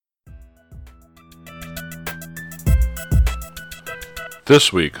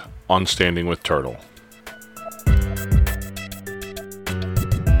This week on Standing with Turtle.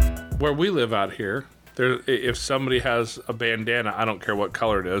 Where we live out here, if somebody has a bandana, I don't care what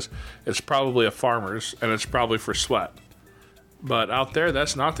color it is, it's probably a farmer's and it's probably for sweat. But out there,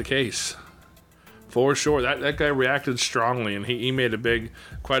 that's not the case. For sure, that guy reacted strongly, and he made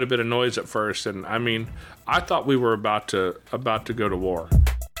quite a bit of noise at first. And I mean, I thought we were about to go to war.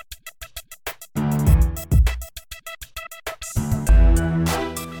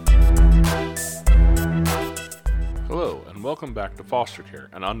 Hello, and welcome back to Foster Care,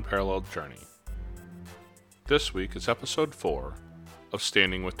 an unparalleled journey. This week is episode 4 of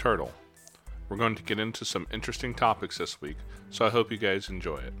Standing with Turtle. We're going to get into some interesting topics this week, so I hope you guys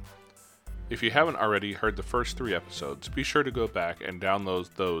enjoy it. If you haven't already heard the first 3 episodes, be sure to go back and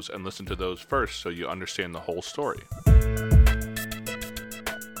download those and listen to those first so you understand the whole story.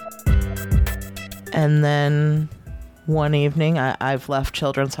 And then one evening, I've left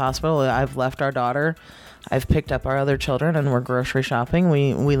Children's Hospital. I've left our daughter. I've picked up our other children, and we're grocery shopping.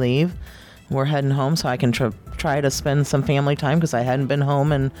 We leave. We're heading home so I can try to spend some family time because I hadn't been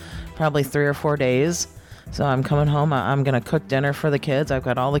home in probably 3 or 4 days. So I'm coming home. I'm going to cook dinner for the kids. I've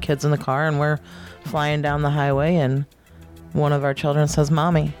got all the kids in the car, and we're flying down the highway, and one of our children says,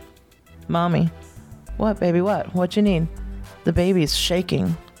 Mommy. What, baby, what? What you need? The baby's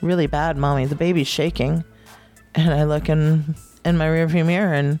shaking. Really bad, Mommy. The baby's shaking. And I look in my rearview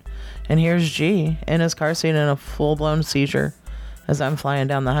mirror, and here's G in his car seat in a full-blown seizure as I'm flying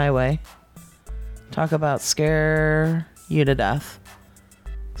down the highway. Talk about scare you to death.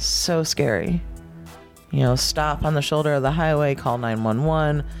 So scary. Stop on the shoulder of the highway, call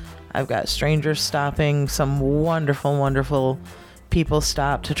 911. I've got strangers stopping. Some wonderful, wonderful people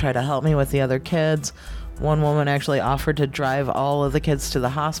stopped to try to help me with the other kids. One woman actually offered to drive all of the kids to the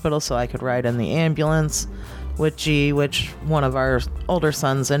hospital so I could ride in the ambulance with G, which one of our older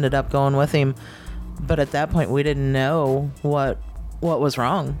sons ended up going with him. But at that point, we didn't know what was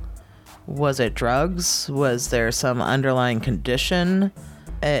wrong. Was it drugs? Was there some underlying condition?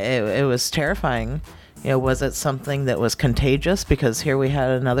 It was terrifying. Was it something that was contagious? Because here we had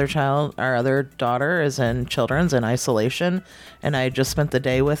another child, our other daughter is in children's in isolation, and I just spent the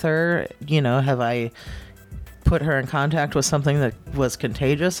day with her. Have I put her in contact with something that was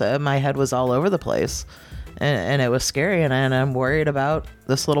contagious? My head was all over the place, and it was scary, and I'm worried about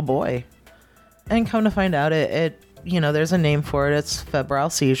this little boy. And come to find out, there's a name for it. It's febrile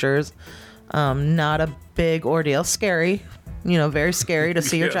seizures. Not a big ordeal. Scary. Very scary to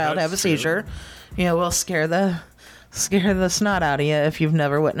see your child have a seizure. Will scare the snot out of you if you've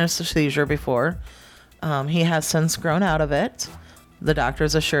never witnessed a seizure before. He has since grown out of it. The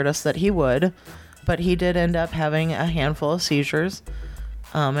doctors assured us that he would, but he did end up having a handful of seizures.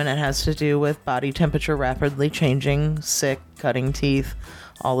 And it has to do with body temperature rapidly changing, sick, cutting teeth,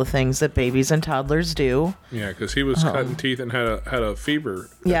 all the things that babies and toddlers do. Yeah, because he was cutting teeth and had a fever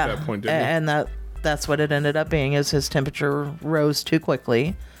at that point, didn't he? And that's what it ended up being, is his temperature rose too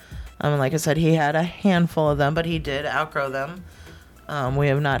quickly. Like I said, he had a handful of them, but he did outgrow them. We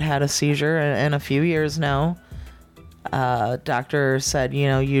have not had a seizure in a few years now. Doctor said,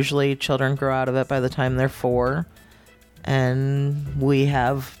 usually children grow out of it by the time they're 4. And we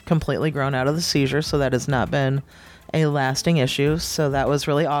have completely grown out of the seizure, so that has not been a lasting issue. So that was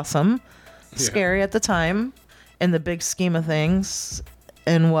really awesome. Yeah. Scary at the time. In the big scheme of things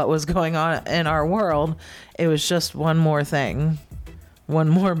and what was going on in our world, it was just one more thing. One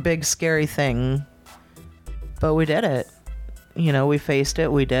more big scary thing. But we did it. We faced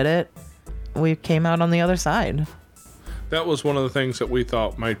it. We did it. We came out on the other side. That was one of the things that we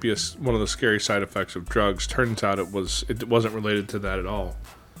thought might be one of the scary side effects of drugs. Turns out it wasn't related to that at all.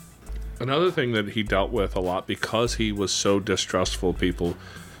 Another thing that he dealt with a lot, because he was so distrustful of people,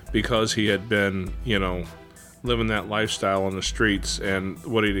 because he had been, living that lifestyle on the streets and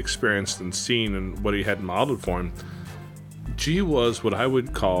what he'd experienced and seen and what he had modeled for him, G was what I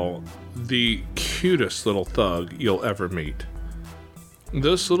would call the cutest little thug you'll ever meet.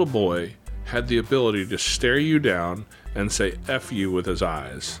 This little boy had the ability to stare you down and say F you with his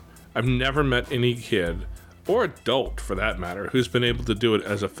eyes. I've never met any kid, or adult for that matter, who's been able to do it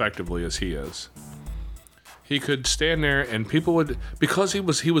as effectively as he is. He could stand there and people would, because he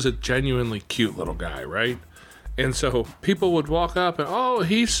was a genuinely cute little guy, right? And so people would walk up and, oh,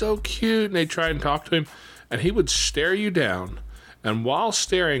 he's so cute, and they'd try and talk to him, and he would stare you down, and while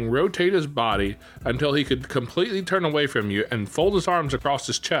staring, rotate his body until he could completely turn away from you and fold his arms across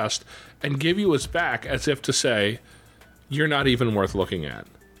his chest and give you his back as if to say, you're not even worth looking at.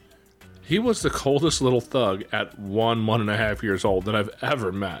 He was the coldest little thug at 1.5 years old that I've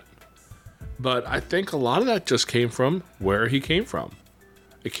ever met. But I think a lot of that just came from where he came from.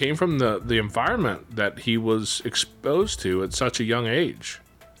 It came from the environment that he was exposed to at such a young age.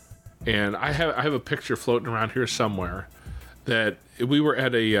 And I have a picture floating around here somewhere that we were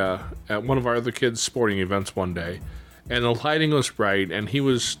at at one of our other kids' sporting events one day, and the lighting was bright, and he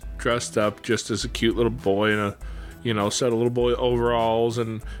was dressed up just as a cute little boy in a, set of little boy overalls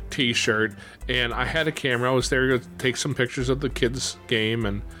and t-shirt. And I had a camera. I was there to take some pictures of the kids'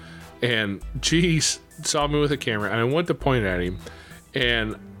 game, and Geese saw me with a camera, and I went to point at him,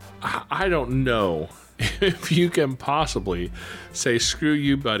 and I don't know if you can possibly say "screw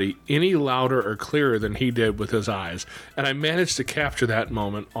you, buddy" any louder or clearer than he did with his eyes. And I managed to capture that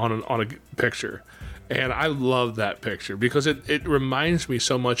moment on a picture. And I love that picture because it reminds me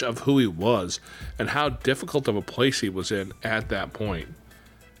so much of who he was and how difficult of a place he was in at that point.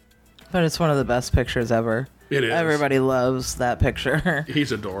 But it's one of the best pictures ever. It is. Everybody loves that picture.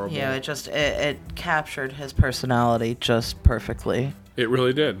 He's adorable. Yeah, it captured his personality just perfectly. It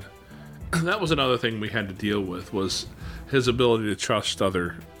really did. That was another thing we had to deal with, was his ability to trust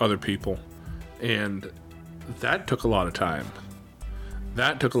other people. And that took a lot of time.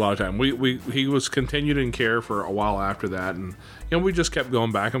 He was continued in care for a while after that, and we just kept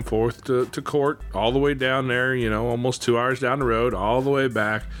going back and forth to court, all the way down there, almost 2 hours down the road, all the way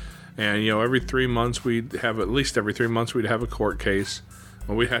back. And every 3 months we'd have a court case.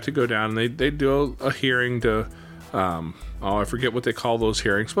 Well, we had to go down, and they'd do a hearing to I forget what they call those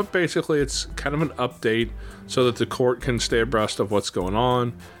hearings, but basically it's kind of an update so that the court can stay abreast of what's going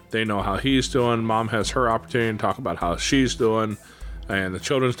on. They know how he's doing. Mom has her opportunity to talk about how she's doing. And the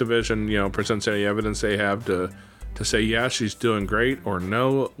children's division, presents any evidence they have to say, yeah, she's doing great, or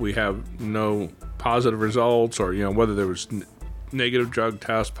no, we have no positive results, or, whether there was negative drug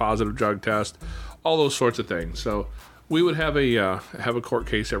test, positive drug test, all those sorts of things. So we would have a court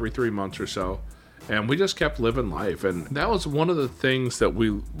case every 3 months or so. And we just kept living life. And that was one of the things that we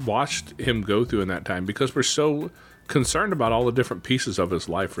watched him go through in that time, because we're so concerned about all the different pieces of his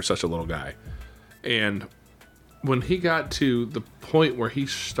life for such a little guy. And when he got to the point where he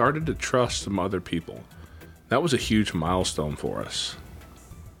started to trust some other people, that was a huge milestone for us.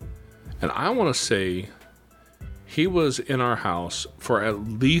 And I want to say he was in our house for at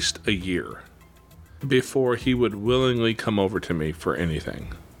least a year before he would willingly come over to me for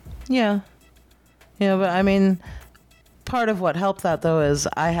anything. Yeah. Yeah, but I mean, part of what helped that, though, is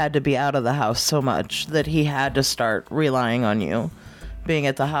I had to be out of the house so much that he had to start relying on you. Being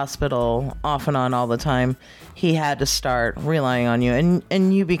at the hospital off and on all the time, he had to start relying on you.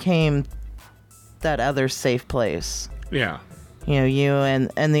 And you became that other safe place. Yeah. You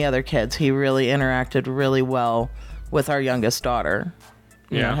and the other kids. He really interacted really well with our youngest daughter.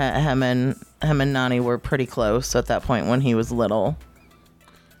 Yeah. Him and Nani were pretty close at that point when he was little.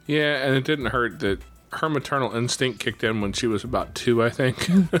 Yeah, and it didn't hurt that her maternal instinct kicked in when she was about 2, I think.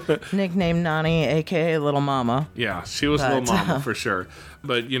 Nicknamed Nani, a.k.a. Little Mama. Yeah, she was Little Mama for sure.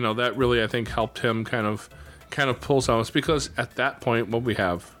 But, that really, I think, helped him kind of pull some of us, because at that point, we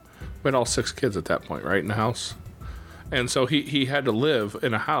had all 6 kids at that point, right, in the house? And so he had to live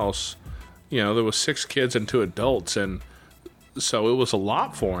in a house, there was 6 kids and 2 adults, and so it was a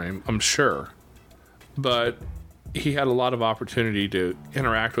lot for him, I'm sure. But he had a lot of opportunity to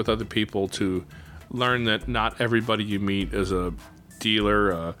interact with other people, to learn that not everybody you meet is a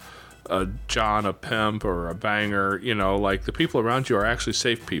dealer, a John, a pimp, or a banger. Like, the people around you are actually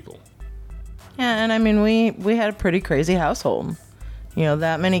safe people. Yeah, and I mean, we had a pretty crazy household.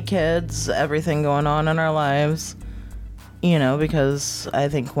 That many kids, everything going on in our lives. Because I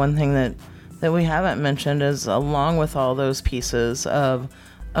think one thing that we haven't mentioned is, along with all those pieces of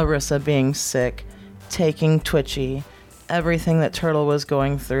Arissa being sick, taking Twitchy, everything that Turtle was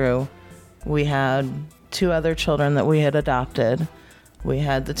going through, we had 2 other children that we had adopted. We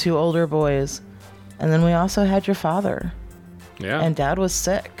had the 2 older boys, and then we also had your father. Yeah. And Dad was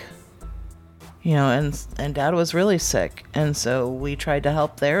sick. And Dad was really sick, and so we tried to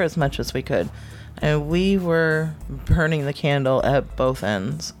help there as much as we could. And we were burning the candle at both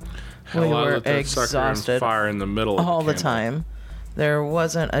ends. We were exhausted, fire in the middle all the time. There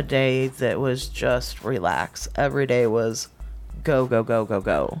wasn't a day that was just relax. Every day was go, go, go, go,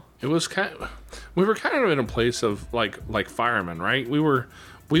 go. It was we were kind of in a place of like firemen, right? We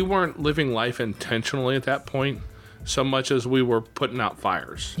weren't living life intentionally at that point so much as we were putting out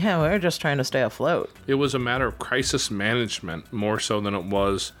fires. Yeah, we were just trying to stay afloat. It was a matter of crisis management more so than it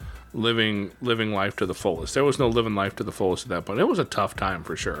was living life to the fullest. There was no living life to the fullest at that point. It was a tough time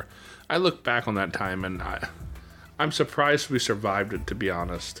for sure. I look back on that time, and I'm surprised we survived it, to be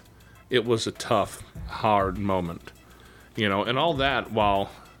honest. It was a tough, hard moment. And all that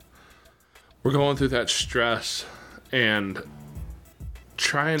while we're going through that stress and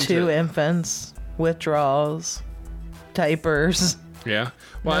trying Two infants, withdrawals, diapers, Yeah.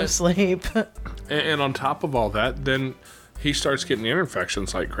 no sleep. And on top of all that, then he starts getting ear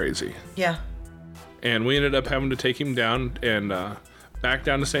infections like crazy. Yeah. And we ended up having to take him down and back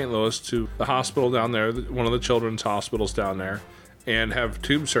down to St. Louis to the hospital down there, one of the children's hospitals down there, and have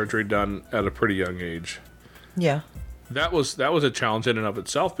tube surgery done at a pretty young age. Yeah. That was a challenge in and of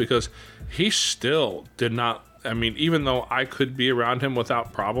itself because he still did not, I mean, even though I could be around him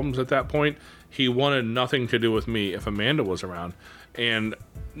without problems at that point, he wanted nothing to do with me if Amanda was around. And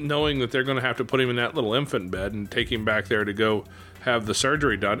knowing that they're going to have to put him in that little infant bed and take him back there to go have the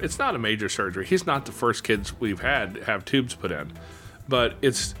surgery done. It's not a major surgery. He's not the first kids we've had have tubes put in, but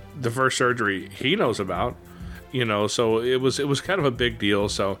it's the first surgery he knows about, you know, so it was kind of a big deal.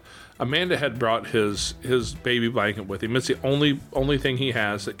 So Amanda had brought his baby blanket with him. It's the only thing he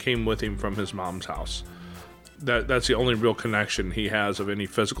has that came with him from his mom's house. That's the only real connection he has of any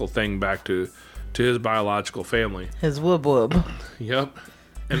physical thing back to his biological family. His wub wub. Yep.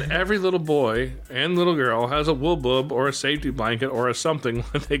 And every little boy and little girl has a wub wub or a safety blanket or a something,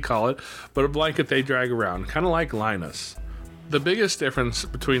 what they call it, but a blanket they drag around, kind of like Linus. The biggest difference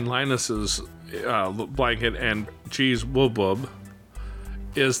between Linus's blanket and G's wub wub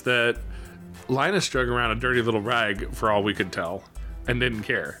is that Linus drug around a dirty little rag for all we could tell and didn't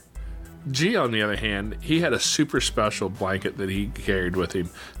care. G, on the other hand, he had a super special blanket that he carried with him.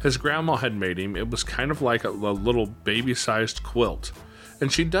 His grandma had made him. It was kind of like a little baby-sized quilt.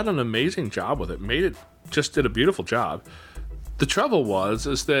 And she'd done an amazing job with it. Just did a beautiful job. The trouble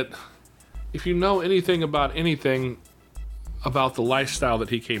is that if you know anything about the lifestyle that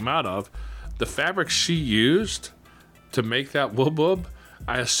he came out of, the fabric she used to make that wub wub,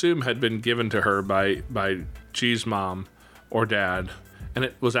 I assume had been given to her by G's mom or dad, and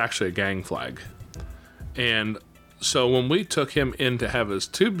it was actually a gang flag. And so when we took him in to have his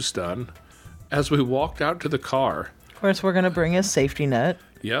tubes done, as we walked out to the car, Of course, we're going to bring his safety net.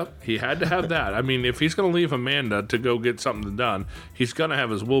 Yep, he had to have that. I mean, if he's going to leave Amanda to go get something done, he's going to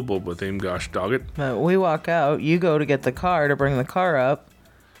have his wub wub with him, gosh dog it. But we walk out, you go to get the car to bring the car up,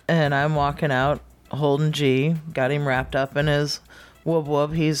 and I'm walking out holding G, got him wrapped up in his wub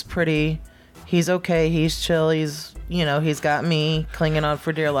wub. He's okay, he's chill, he's got me clinging on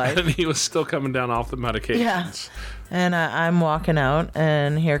for dear life. And he was still coming down off the medications. Yeah. And I'm walking out,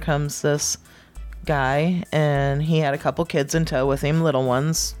 and here comes this guy, and he had a couple kids in tow with him, little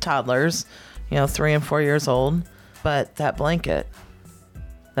ones, toddlers, 3 and 4 years old. But that blanket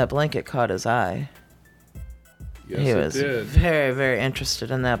caught his eye. Yes, He was it did. very, very interested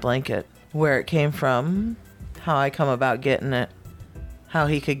in that blanket, where it came from, how I come about getting it, how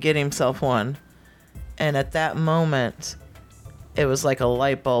he could get himself one. And at that moment, it was like a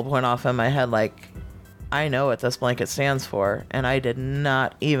light bulb went off in my head, like, I know what this blanket stands for, and I did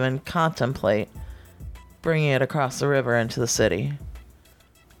not even contemplate bringing it across the river into the city.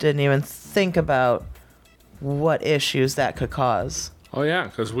 Didn't even think about what issues that could cause. Oh, yeah,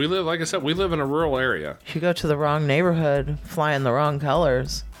 because we live, like I said, we live in a rural area. If you go to the wrong neighborhood, flying the wrong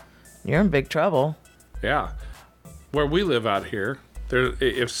colors, you're in big trouble. Yeah. Where we live out here,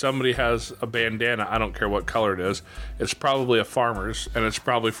 if somebody has a bandana, I don't care what color it is, it's probably a farmer's, and it's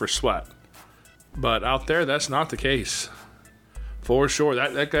probably for sweat. But out there, that's not the case. For sure,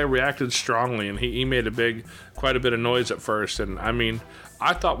 that guy reacted strongly, and he made quite a bit of noise at first. And I mean,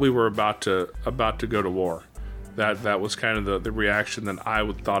 I thought we were about to go to war. That was kind of the reaction that I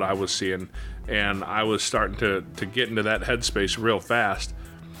thought I was seeing, and I was starting to get into that headspace real fast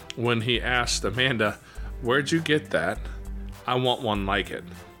when he asked Amanda, "Where'd you get that? I want one like it."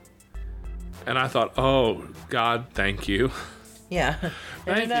 And I thought, "Oh God, thank you." Yeah. It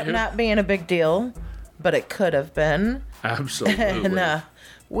Thank ended up you. not being a big deal, but it could have been. Absolutely. And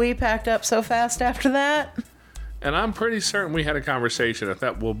we packed up so fast after that. And I'm pretty certain we had a conversation. If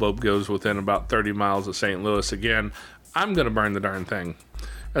that wub wub goes within about 30 miles of St. Louis again, I'm going to burn the darn thing.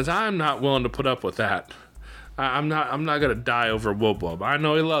 Because I'm not willing to put up with that. I'm not going to die over wub wub. I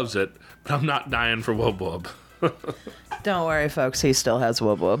know he loves it, but I'm not dying for wub wub. Don't worry, folks. He still has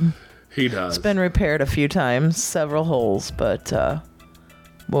wub wub. He does. It's been repaired a few times, several holes, but wub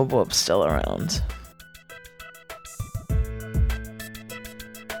wub's still around.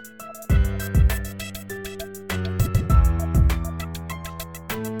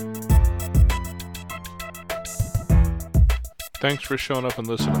 Thanks for showing up and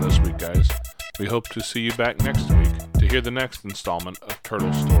listening this week, guys. We hope to see you back next week to hear the next installment of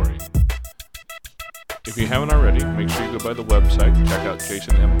Turtle Story. If you haven't already, make sure you go by the website and check out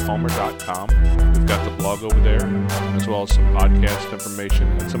jasonmpalmer.com. We've got the blog over there, as well as some podcast information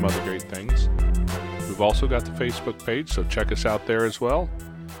and some other great things. We've We've also got the Facebook page, so check us out there as well.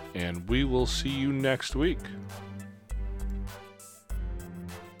 And we will see you next week.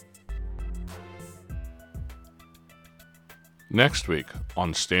 Next week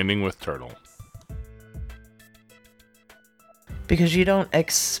on Standing with Turtle. Because you don't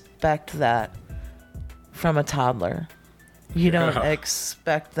expect that from a toddler. You don't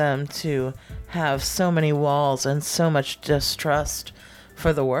expect them to have so many walls and so much distrust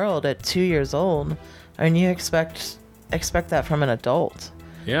for the world at 2 years old. And you expect that from an adult.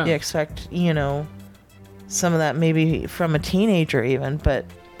 Yeah. You expect, some of that maybe from a teenager even, but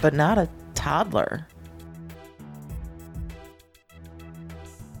not a toddler.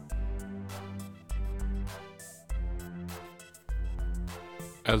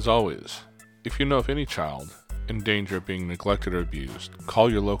 As always, if you know of any child in danger of being neglected or abused,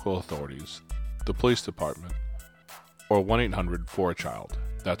 call your local authorities, the police department, or 1-800-4-CHILD.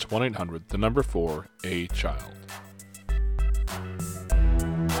 That's 1-800, the number 4, a child.